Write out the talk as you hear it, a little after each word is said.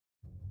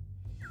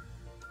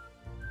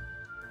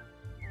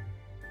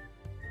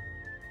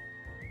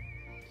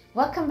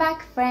Welcome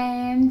back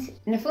friend!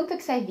 Në fund të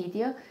kësaj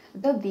video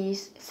do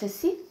dish se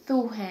si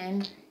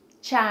thuhen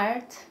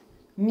qartë,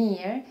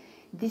 mirë,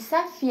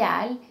 disa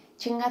fjalë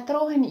që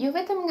ngatrohen jo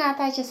vetëm nga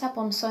ata që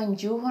sapo mësojnë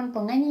gjuhën,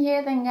 por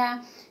nganjëherë edhe nga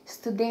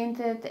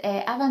studentët e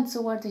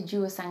avancuar të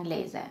gjuhës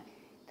angleze.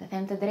 Të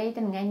them të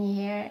drejtën,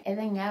 nganjëherë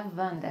edhe nga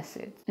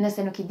vendasit.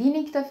 Nëse nuk I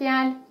dini këtë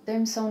fjalë, do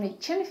I mësoni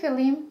që në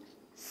fillim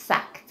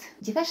sakt.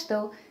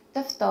 Gjithashtu,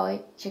 të ftoj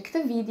që këtë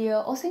video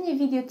ose një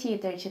video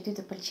tjetër që ty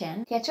të pëlqen,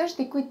 t'ja çosh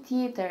dikujt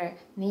tjetër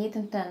në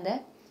jetën tënde,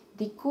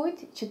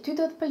 dikujt që ty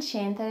do të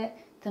pëlqente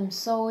të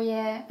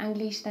mësoje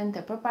Anglishten,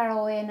 të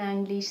përparoje në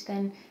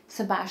Anglishten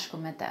së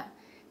bashku me të.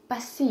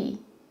 Pasi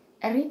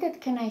rritet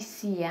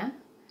kënaqësia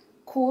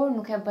kur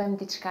nuk e bëjmë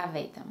diçka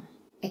vetëm.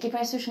 E ke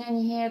parasysh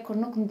nganjëherë kur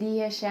nuk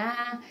ndihesh,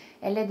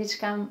 e le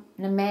diçka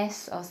në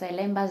mes ose e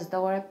le mbas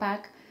dore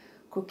pak,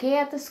 kur ke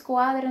atë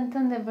skuadrën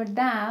tënde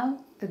vërdall,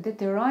 të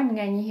detyrojnë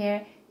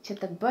nganjëherë që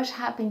të bësh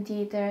hapin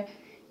tjetër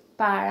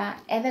para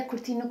edhe kur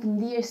ti nuk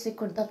ndihesh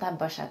sikur do ta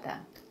bësh atë.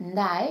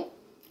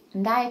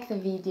 Ndaj këtë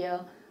video,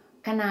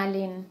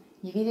 kanalin,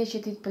 një video që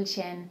ti të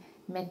pëlqen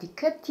me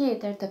dikë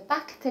tjetër të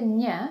paktën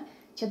një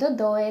që do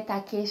doje ta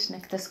kesh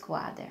në këtë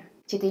skuadër,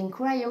 që të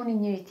inkurajoni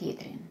njëri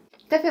tjetrin.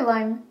 Të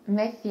fillojmë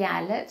me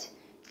fjalët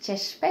që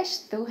shpesh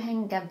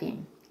thuhen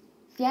gabim.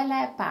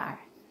 Fjala e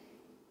parë,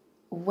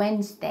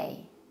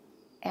 Wednesday,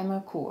 e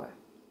mërkur.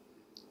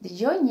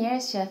 Dëgjoj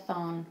njerëz që e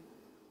thonë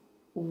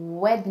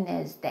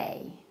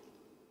Wednesday.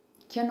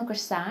 Kjo nuk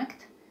është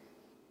sakt.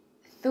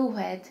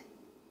 Thuhet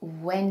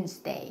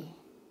Wednesday.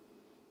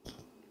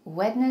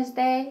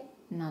 Wednesday,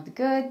 not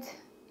good.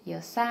 Jo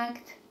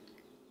sakt.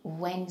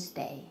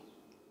 Wednesday.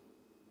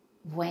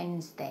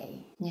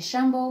 Wednesday. Një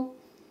shembull,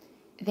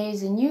 there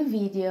is a new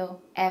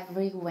video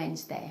every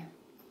Wednesday.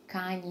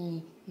 Ka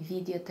një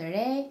video të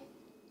re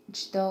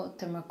çdo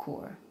të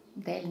mërkur.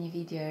 Del një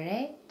video e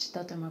re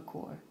çdo të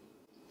mërkur.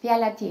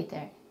 Fjala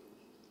tjetër,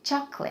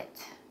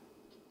 chocolate.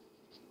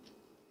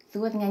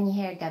 Thuhet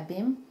nganjëherë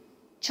gabim,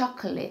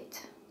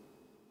 chocolate.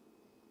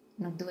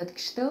 Nuk duhet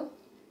kështu.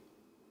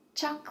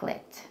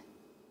 Chocolate.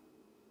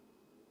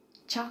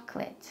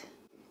 Chocolate.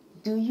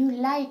 Do you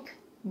like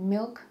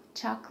milk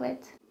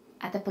chocolate?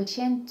 A të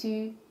pëlqen ty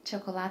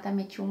çokolata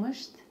me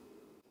qumësht?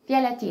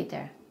 Fjala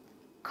tjetër,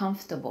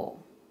 comfortable,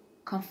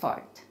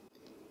 comfort.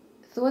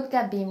 Thuhet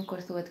gabim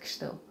kur thuhet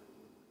kështu.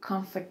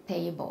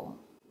 Comfortable.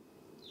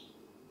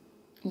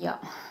 Jo.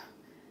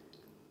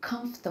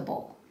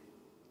 Comfortable.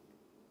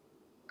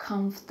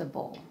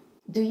 Comfortable.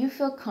 Do you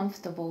feel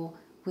comfortable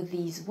with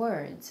these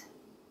words?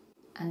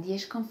 A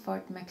ndjesh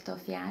komfort me këto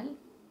fjalë?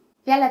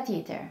 Fjala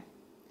tjetër.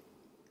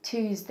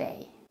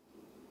 Tuesday.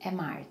 E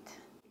martë.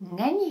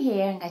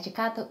 Nganjëherë nga që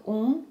ka të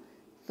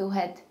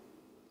thuhet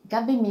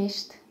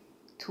gabimisht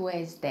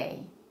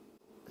Tuesday.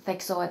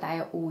 Theksohet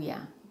ajo uja.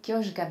 Kjo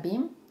është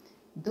gabim,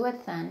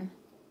 duhet thënë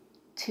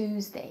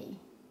Tuesday.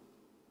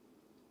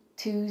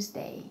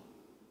 Tuesday.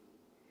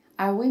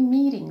 Are we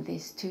meeting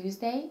this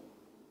Tuesday?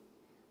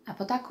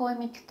 Apo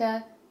takohemi këtë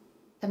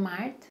të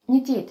martë? Një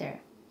tjetër,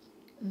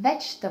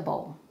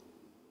 vegetable.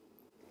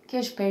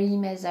 Kjo është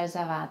perime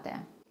zarzavate.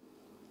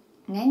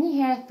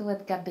 Nganjëherë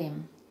thuhet gabim,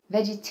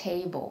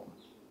 vegetable.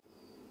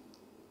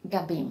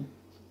 Gabim.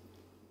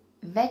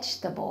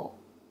 Vegetable.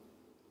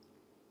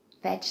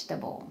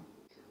 Vegetable.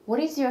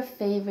 What is your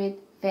favorite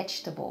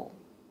vegetable?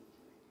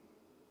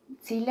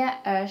 Cila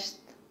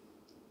është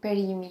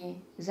perimi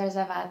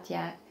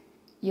zarzavatja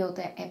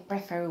jote e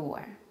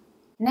preferuar?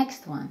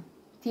 Next one.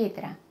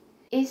 Tjetra,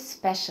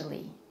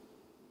 especially.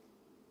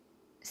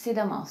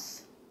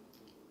 Sidomos.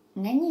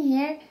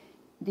 Nganjëherë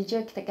dëgjoj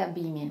këtë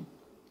gabimin.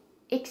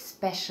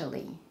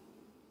 Especially.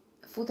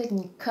 Futet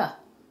një k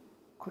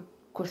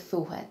kur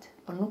thuhet,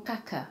 por nuk ka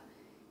k.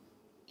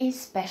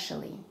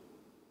 Especially.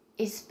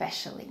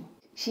 Especially.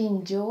 She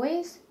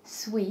enjoys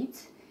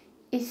sweets,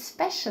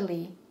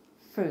 especially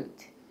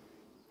fruit.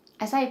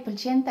 Asaj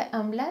pëlqen të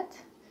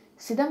ëmblat,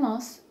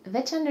 sidomos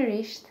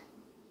veçanërisht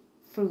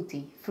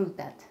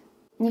frutat.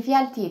 Një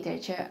fjalë tjetër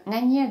që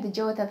nganjëherë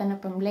dëgjohet edhe në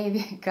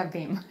përmbledhje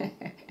gabim.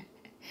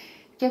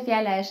 Kjo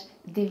fjala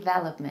është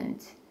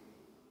development.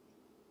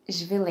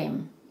 Zhvillim,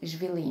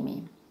 zhvillimi.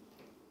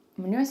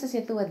 Mënyra se si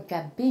thuhet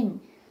gabim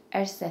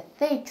është se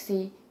theksi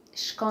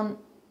shkon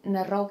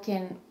në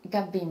rrokjen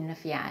gabim në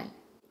fjalë.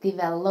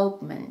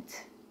 Development.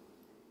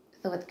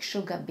 Thuhet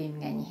kështu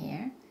gabim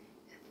nganjëherë.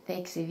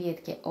 Theksi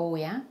vihet ke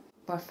oja,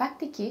 por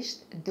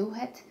faktikisht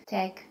duhet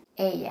tek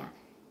eja.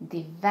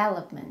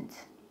 Development.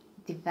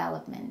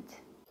 Development.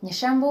 Një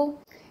shembull,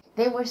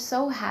 they were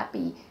so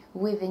happy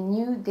with the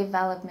new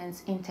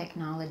developments in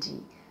technology.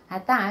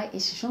 Ata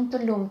ishin shumë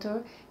të lumtur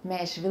me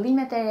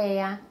zhvillimet e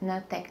reja në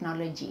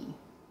teknologji.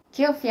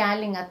 Kjo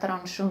fjalë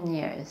ngatron shumë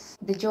njerëz.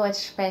 Dëgjohet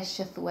shpesh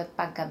që thuhet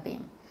pak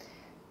gabim.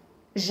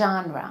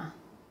 Genre,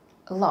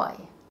 lloj.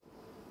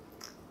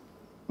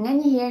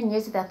 Nganjëherë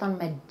njerëzit e thonë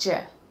me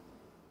gj.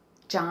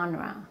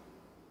 Genre.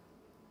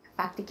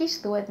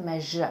 Faktikisht thuhet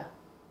me zh.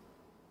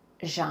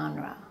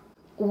 Genre.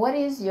 What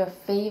is your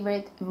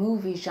favorite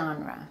movie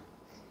genre?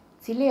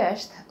 Cili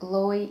është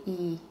lloji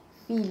I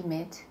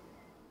filmit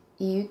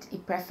yt i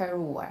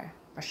preferuar.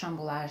 Për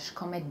shembull, është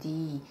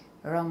komedi,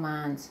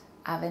 romancë,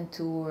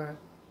 aventurë,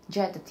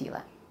 gjëra të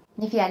tilla.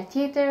 Një fjalë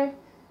tjetër,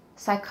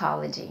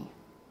 psychology.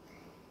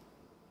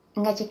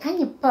 Nga që ka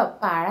një p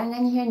para, nga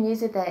njëherë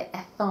njerëzit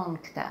e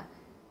thonë këtë.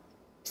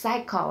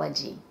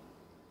 Psychology.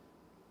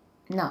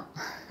 No.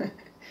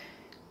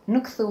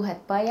 Nuk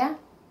thuhet p-ja,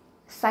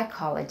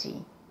 psychology.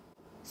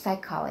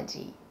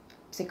 Psychology.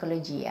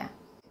 Psikologjia.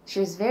 She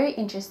was very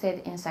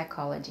interested in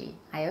psychology.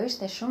 Ajo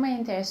ishte shumë e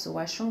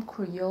interesuar, shumë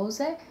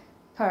kurioze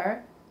për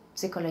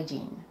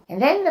psikologjin.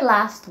 And then the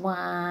last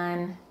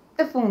one,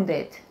 të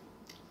fundit,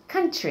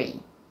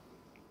 country.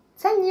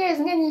 Sa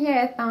njerëz nga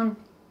njëherë e thonë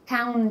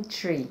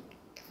country,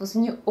 fus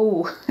një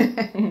u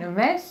në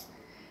mes,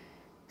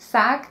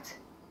 sakt,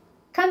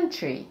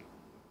 country.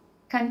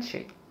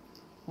 Country.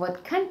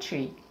 What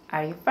country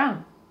are you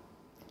from?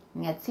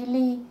 Nga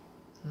cili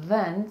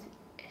vend,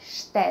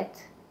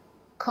 shtet,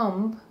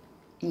 komb,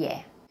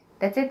 je.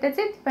 That's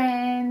it,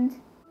 friend.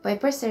 Po e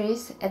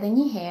përsëris edhe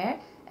një herë,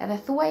 edhe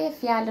thuaje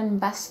fjalën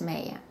mbas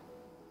meje.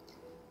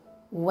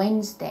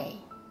 Wednesday.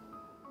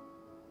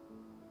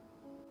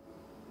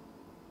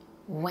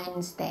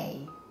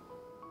 Wednesday.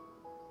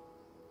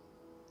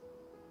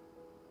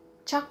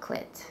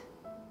 Chocolate.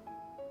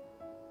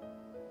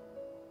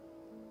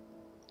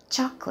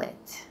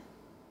 Chocolate.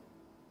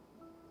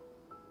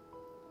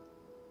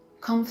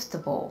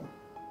 Comfortable.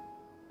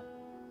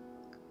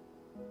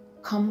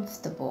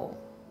 Comfortable.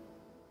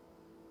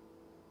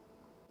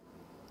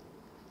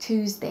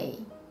 Tuesday.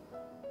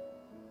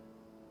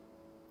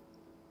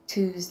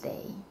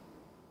 Tuesday.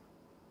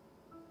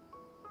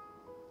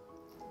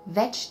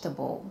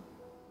 Vegetable.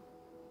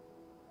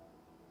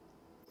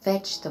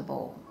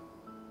 Vegetable.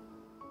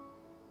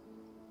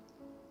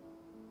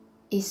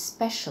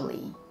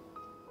 Especially.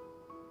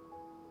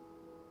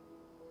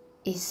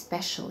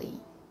 Especially.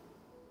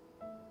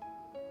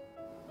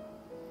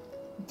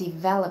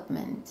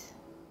 Development.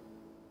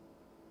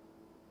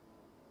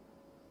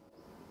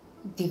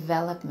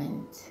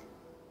 Development.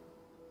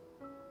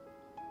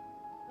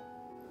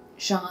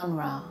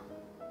 Genre.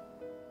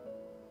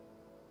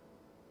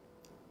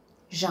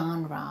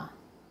 Genre.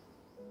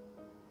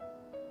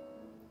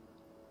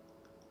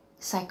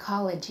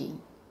 Psychology.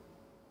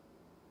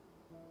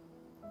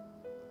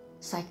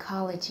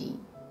 Psychology.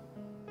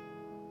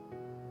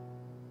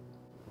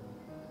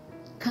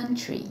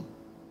 Country.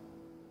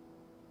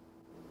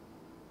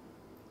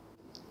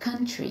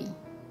 Country.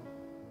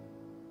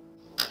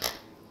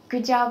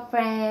 Good job,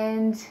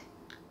 friends!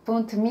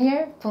 Punë të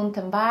mirë, punë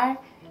të mbarë,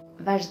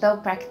 vazhdo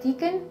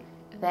praktikën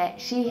dhe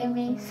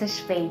shihemi së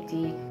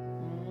shpejti.